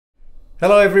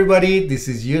Hello everybody, this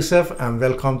is Yousef and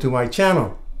welcome to my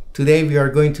channel. Today we are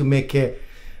going to make a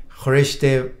Khoresht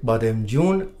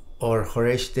Bademjoon or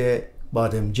Khoresht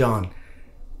Bademjan,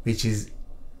 which is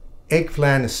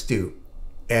eggplant stew.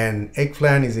 And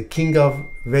eggplant is a king of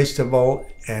vegetable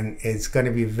and it's going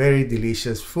to be very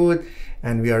delicious food,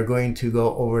 and we are going to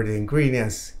go over the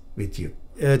ingredients with you.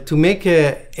 To make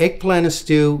a eggplant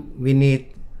stew we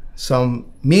need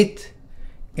some meat,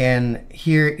 and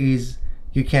here is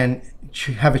you can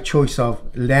have a choice of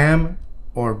lamb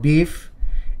or beef,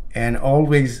 and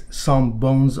always some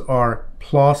bones are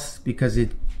plus because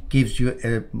it gives you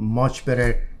a much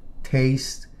better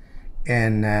taste.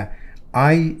 And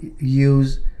I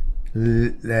use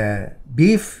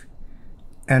beef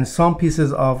and some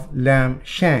pieces of lamb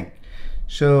shank.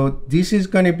 So this is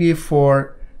going to be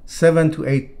for 7 to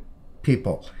 8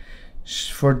 people.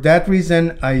 For that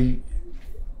reason I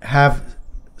have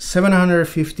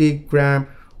 750 gram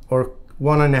or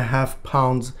 1.5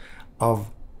 pounds of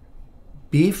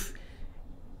beef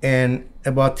and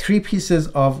about 3 pieces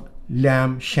of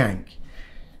lamb shank.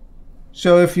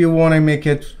 So if you want to make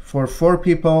it for 4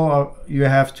 people, you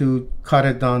have to cut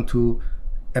it down to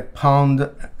a pound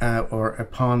or a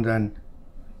pound and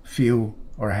few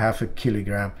or half a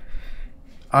kilogram.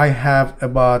 I have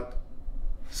about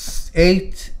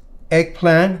 8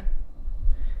 eggplant.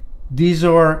 These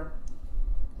are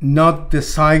not the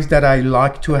size that I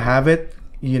like to have it.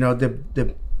 You know,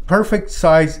 the perfect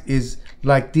size is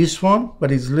like this one,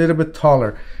 but it's a little bit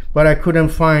taller. But I couldn't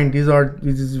find, these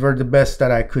were the best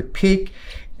that I could pick.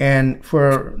 And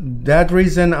for that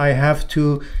reason, I have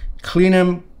to clean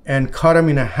them and cut them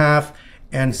in half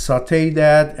and saute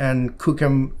that and cook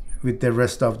them with the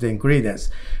rest of the ingredients,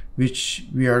 which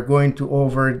we are going to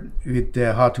over with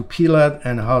how to peel it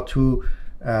and how to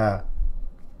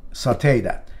saute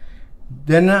that.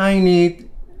 Then I need,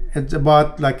 it's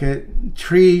about like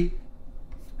 3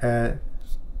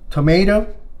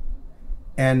 tomato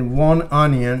and 1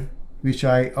 onion, which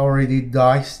I already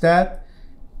diced that.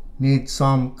 Need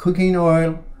some cooking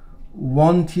oil,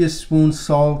 1 teaspoon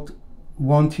salt,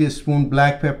 1 teaspoon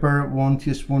black pepper, 1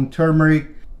 teaspoon turmeric,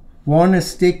 1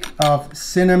 stick of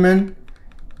cinnamon,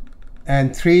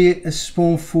 and 3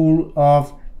 spoonfuls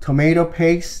of tomato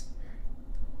paste,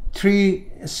 3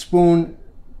 spoons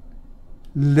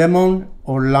lemon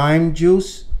or lime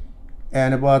juice,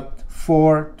 and about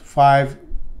 4 to 5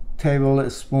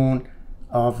 tablespoons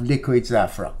of liquid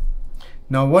saffron.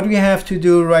 Now what we have to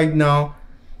do right now,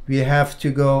 we have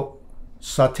to go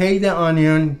saute the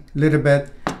onion a little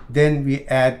bit, then we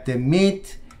add the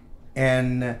meat,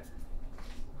 and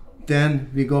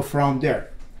then we go from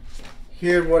there.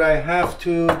 Here what I have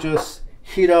to just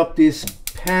heat up this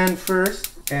pan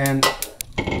first and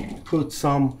put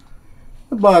some,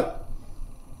 about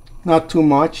not too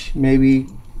much, maybe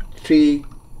 3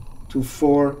 to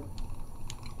 4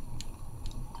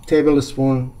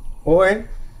 tablespoons oil,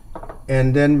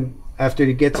 and then after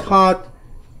it gets hot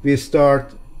we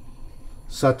start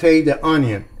saute the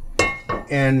onion,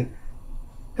 and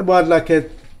about like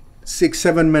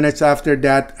 6-7 minutes after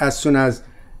that, as soon as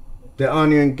the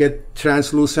onion get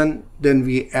translucent, then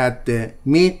we add the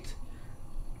meat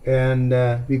and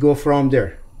we go from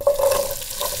there.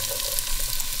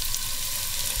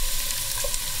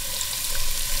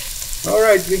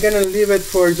 Alright, we're gonna leave it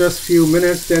for just a few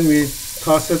minutes, then we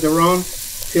toss it around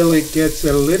till it gets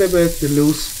a little bit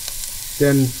loose,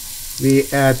 then we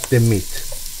add the meat.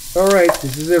 Alright,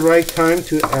 this is the right time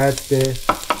to add the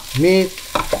meat.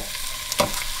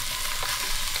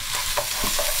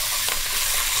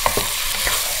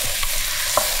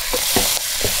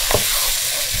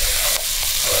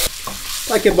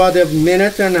 Like about 1.5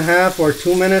 minutes or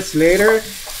 2 minutes later,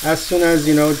 as soon as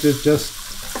you know just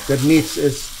the meat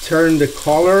is turn the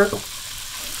color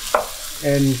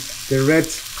and the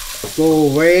reds go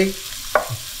away,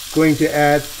 going to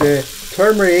add the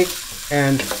turmeric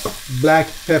and black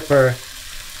pepper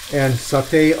and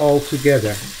saute all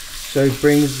together, so it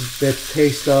brings the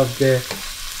taste of the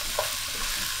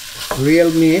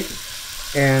real meat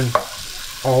and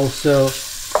also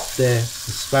the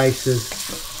spices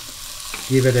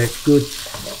give it a good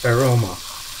aroma.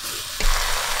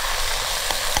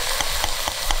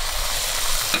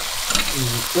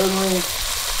 Turmeric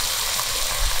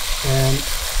and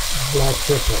black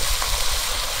pepper.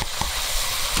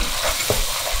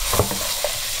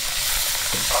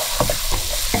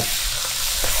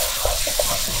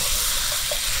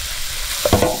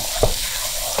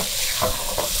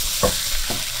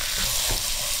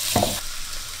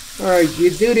 Alright, you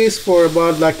do this for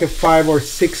about like 5 or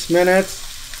 6 minutes.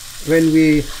 When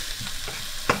we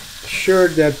sure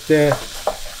that the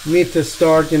meat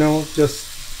start,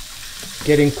 just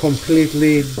getting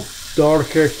completely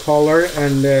darker color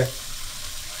and the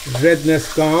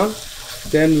redness gone,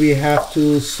 then we have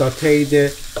to saute the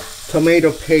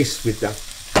tomato paste with them,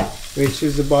 which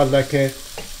is about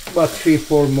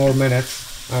 3-4 more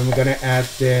minutes. I'm gonna add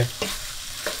the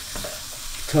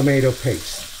tomato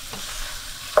paste.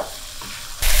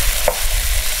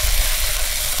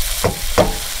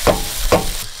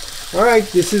 All right,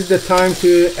 this is the time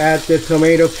to add the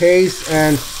tomato paste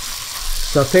and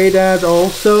saute that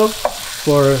also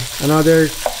for another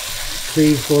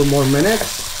 3-4 more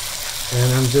minutes.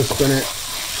 And I'm just gonna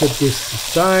put this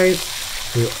aside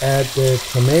to add the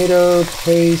tomato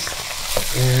paste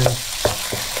and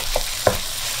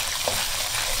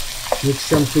mix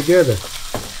them together.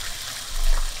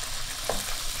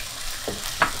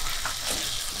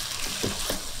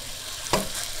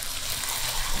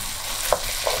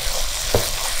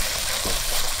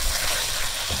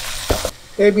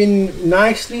 They've been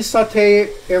nicely saute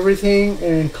everything,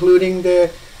 including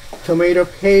the tomato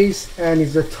paste, and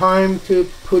it's the time to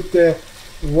put the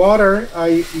water.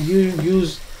 I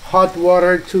use hot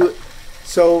water to,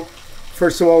 so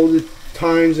first of all, the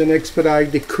times and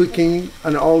expedite the cooking,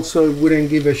 and also it wouldn't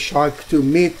give a shock to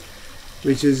meat,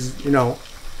 which is,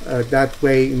 that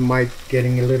way it might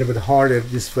getting a little bit harder.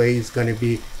 This way it's going to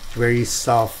be very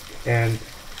soft and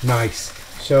nice.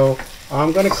 So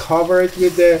I'm going to cover it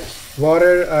with the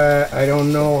water. I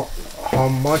don't know how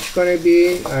much going to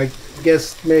be. I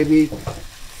guess maybe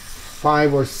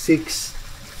 5 or 6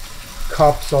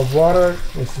 cups of water.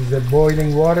 This is the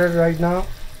boiling water right now,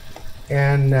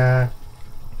 and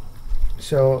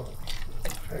so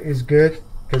it's good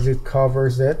because it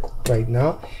covers it right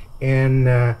now. And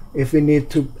if we need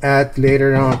to add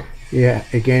later on,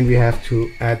 again we have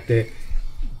to add the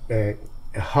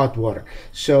hot water.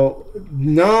 So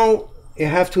now you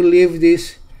have to leave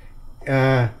this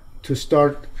to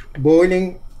start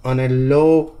boiling on a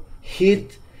low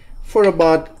heat for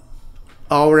about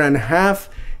 1.5 hours.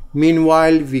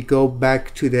 Meanwhile, we go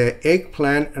back to the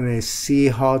eggplant and I see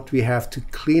how we have to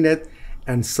clean it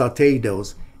and saute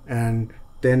those, and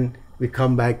then we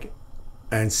come back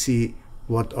and see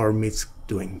what our meat's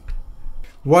doing.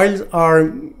 While our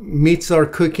meats are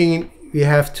cooking, we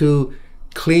have to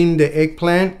clean the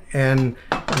eggplant, and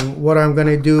what I'm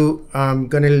gonna do, I'm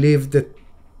gonna leave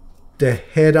the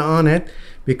head on it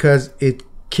because it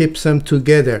keeps them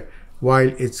together while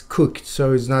it's cooked,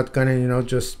 so it's not gonna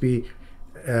just be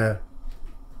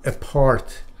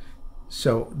apart.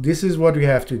 So this is what we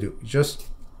have to do, just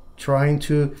trying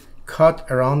to cut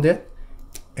around it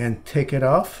and take it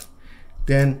off.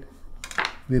 Then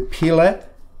we peel it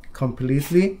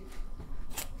completely.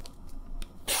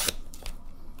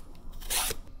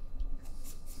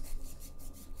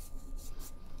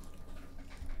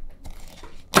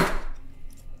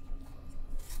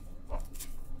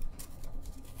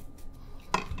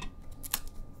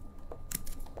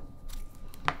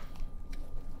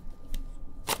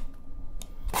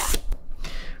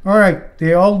 All right,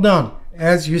 they're all done.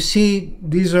 As you see,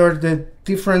 these are the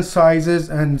different sizes,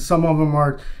 and some of them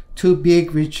are too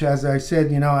big, which, as I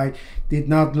said, I did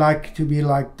not like to be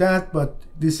like that, but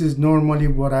this is normally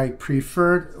what I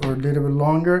preferred, or a little bit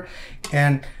longer.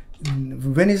 And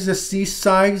when it's this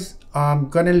size, I'm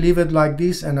gonna leave it like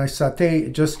this, and I saute,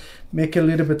 just make a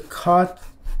little bit cut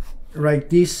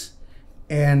like this,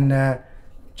 and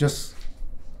just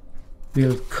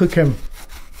we'll cook them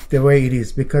the way it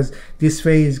is, because this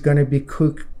way is going to be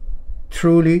cooked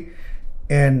truly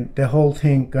and the whole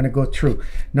thing going to go through.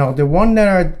 Now the one that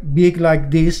are big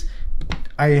like this,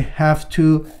 I have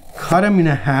to cut them in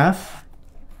half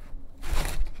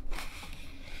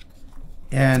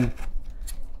and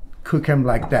cook them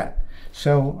like that.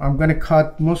 So I'm going to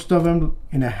cut most of them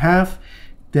in half,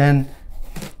 then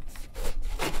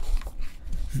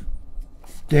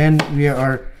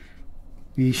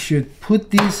we should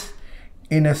put these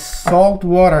in a salt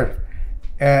water,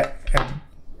 a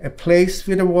place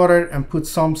with the water, and put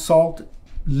some salt,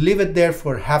 leave it there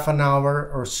for half an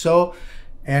hour or so,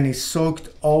 and it soaked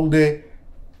all the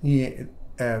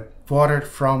water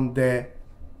from the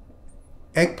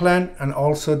eggplant and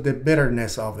also the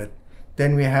bitterness of it.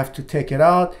 Then we have to take it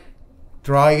out,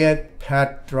 dry it,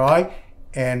 pat dry,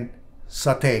 and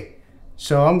saute.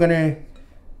 So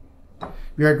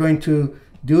we are going to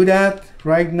do that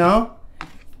right now,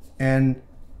 and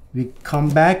we come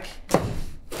back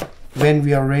when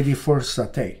we are ready for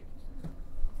saute.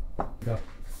 Go.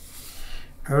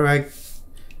 All right,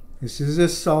 this is the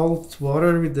salt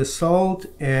water with the salt,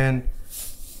 and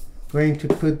going to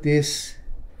put this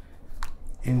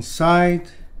inside,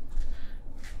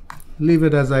 leave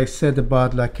it, as I said,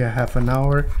 about like a half an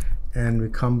hour, and we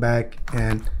come back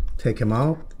and take them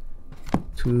out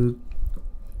to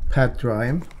pat dry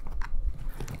them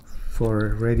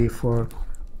for ready for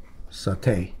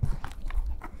saute.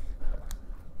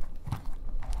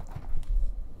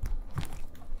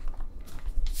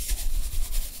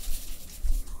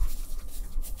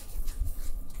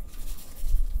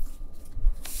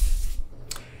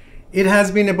 It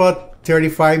has been about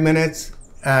 35 minutes.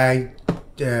 I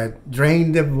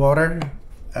drained the water,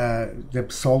 the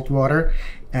salt water,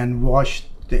 and washed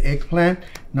the eggplant.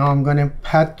 Now I'm going to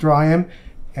pat dry them,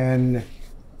 and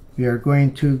we are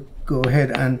going to go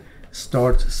ahead and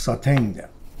start sauteing them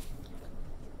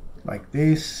like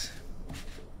this.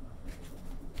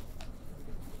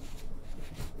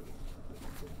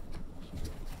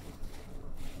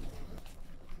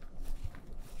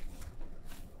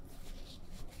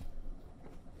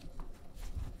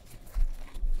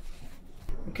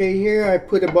 Okay, here I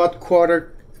put about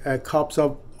quarter cups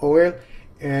of oil,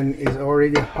 and it's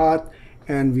already hot,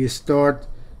 and we start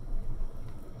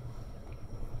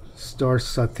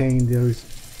sauteing those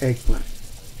eggplant.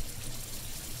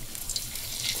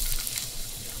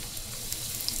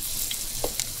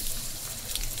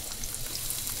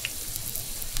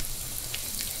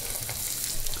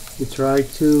 We try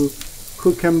to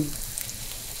cook them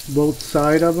both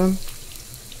sides of them.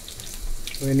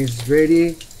 When it's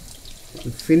ready,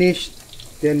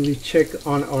 finished, then we check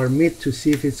on our meat to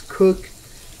see if it's cooked.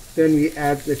 Then we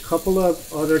add a couple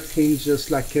of other things, just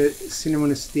like a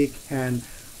cinnamon stick, and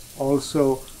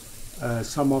also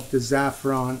some of the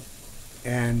saffron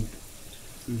and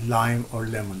lime or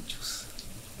lemon juice.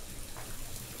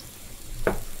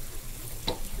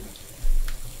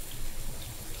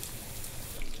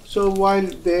 So while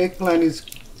the eggplant is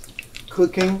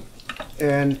cooking,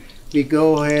 and we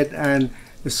go ahead and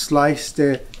slice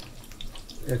the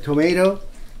tomato,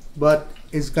 but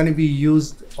it's going to be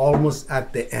used almost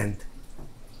at the end.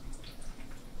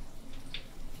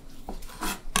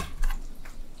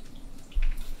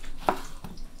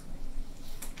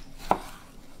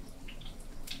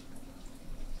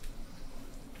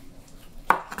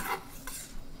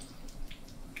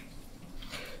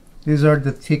 These are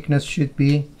the thickness should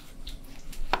be.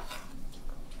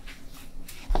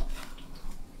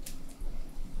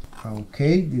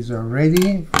 Okay, these are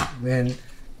ready. When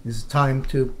it's time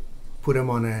to put them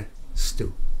on a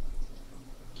stew.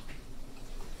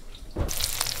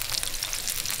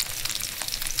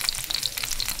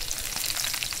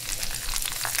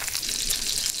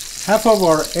 Half of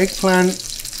our eggplant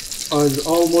is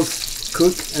almost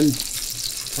cooked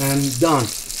and done.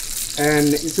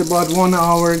 And it's about 1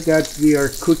 hour that we are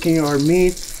cooking our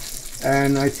meat,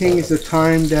 and I think it's the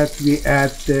time that we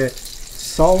add the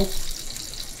salt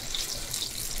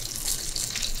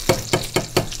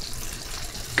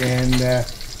and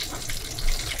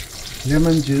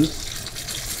lemon juice.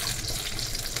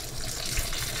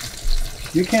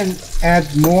 You can add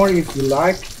more if you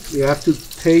like. You have to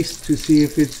taste to see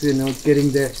if it's, you know,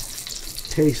 getting the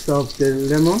taste of the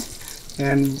lemon.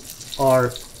 And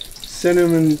our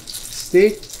cinnamon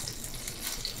stick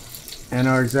and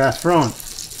our saffron.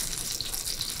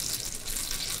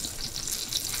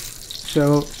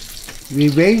 So we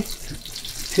wait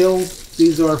till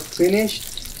these are finished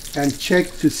and check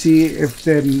to see if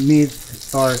the meat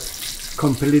are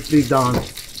completely done.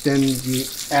 Then we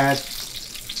add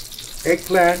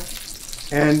eggplant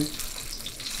and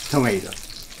tomato.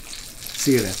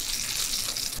 See you then.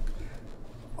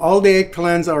 All the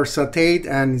eggplants are sauteed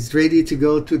and it's ready to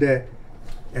go to the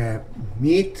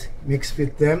meat mixed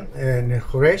with them and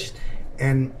khoresht.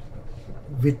 And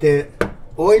with the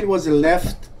oil was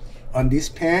left on this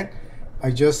pan,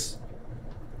 I just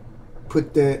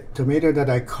put the tomato that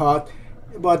I cut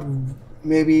about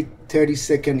maybe 30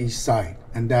 seconds each side,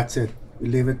 and that's it. We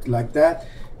leave it like that,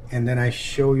 and then I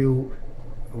show you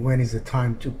when is the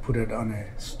time to put it on a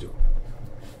stew.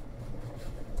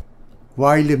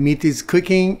 While the meat is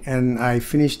cooking and I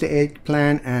finish the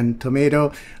eggplant and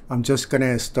tomato, I'm just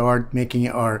gonna start making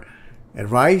our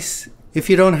rice. If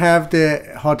you don't have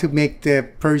how to make the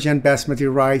Persian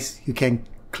Basmati rice, you can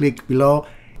click below.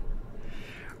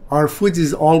 Our food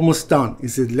is almost done.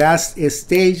 It's the last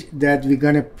stage that we're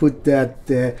gonna put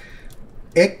that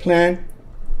eggplant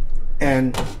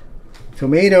and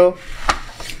tomato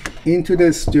into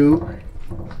the stew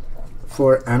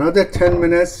for another 10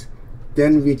 minutes.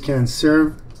 Then we can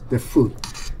serve the food.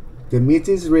 The meat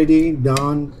is ready,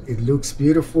 done. It looks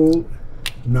beautiful,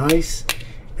 nice,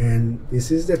 and this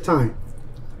is the time.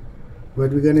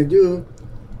 What we're gonna do,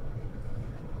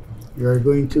 we are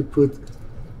going to put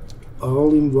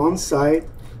all in one side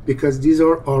because these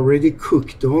are already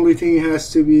cooked. The only thing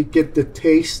has to be get the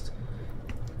taste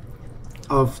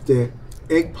of the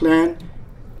eggplant,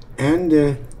 and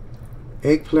the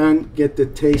eggplant get the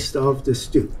taste of the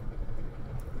stew.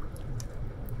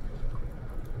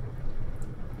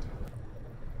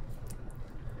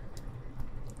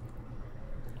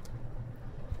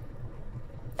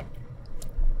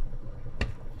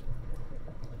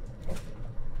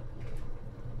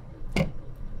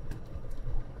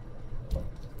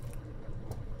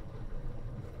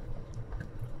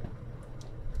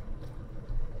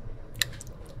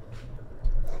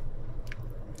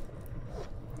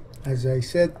 As I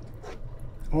said,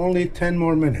 only 10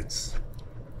 more minutes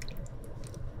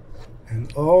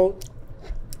and all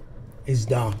is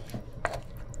done.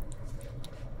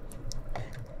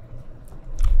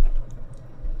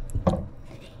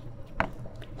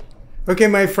 Okay,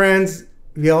 my friends,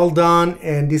 we all done,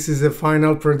 and this is the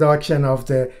final production of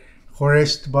the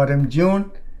Khoresht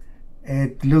Bademjoon.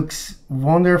 It looks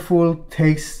wonderful,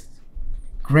 tastes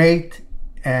great,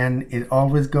 and it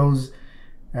always goes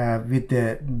with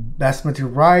the basmati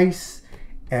rice,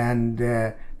 and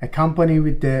accompanied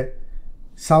with the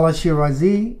salad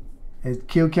shirazi,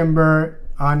 cucumber,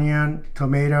 onion,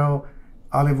 tomato,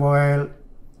 olive oil,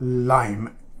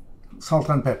 lime, salt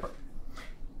and pepper.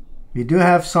 We do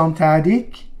have some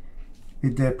tahdig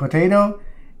with the potato,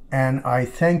 and I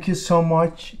thank you so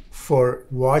much for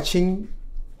watching,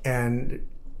 and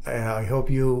I hope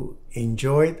you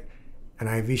enjoyed, and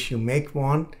I wish you make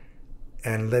one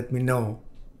and let me know.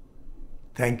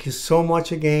 Thank you so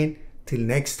much again. Till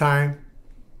next time.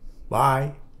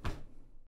 Bye.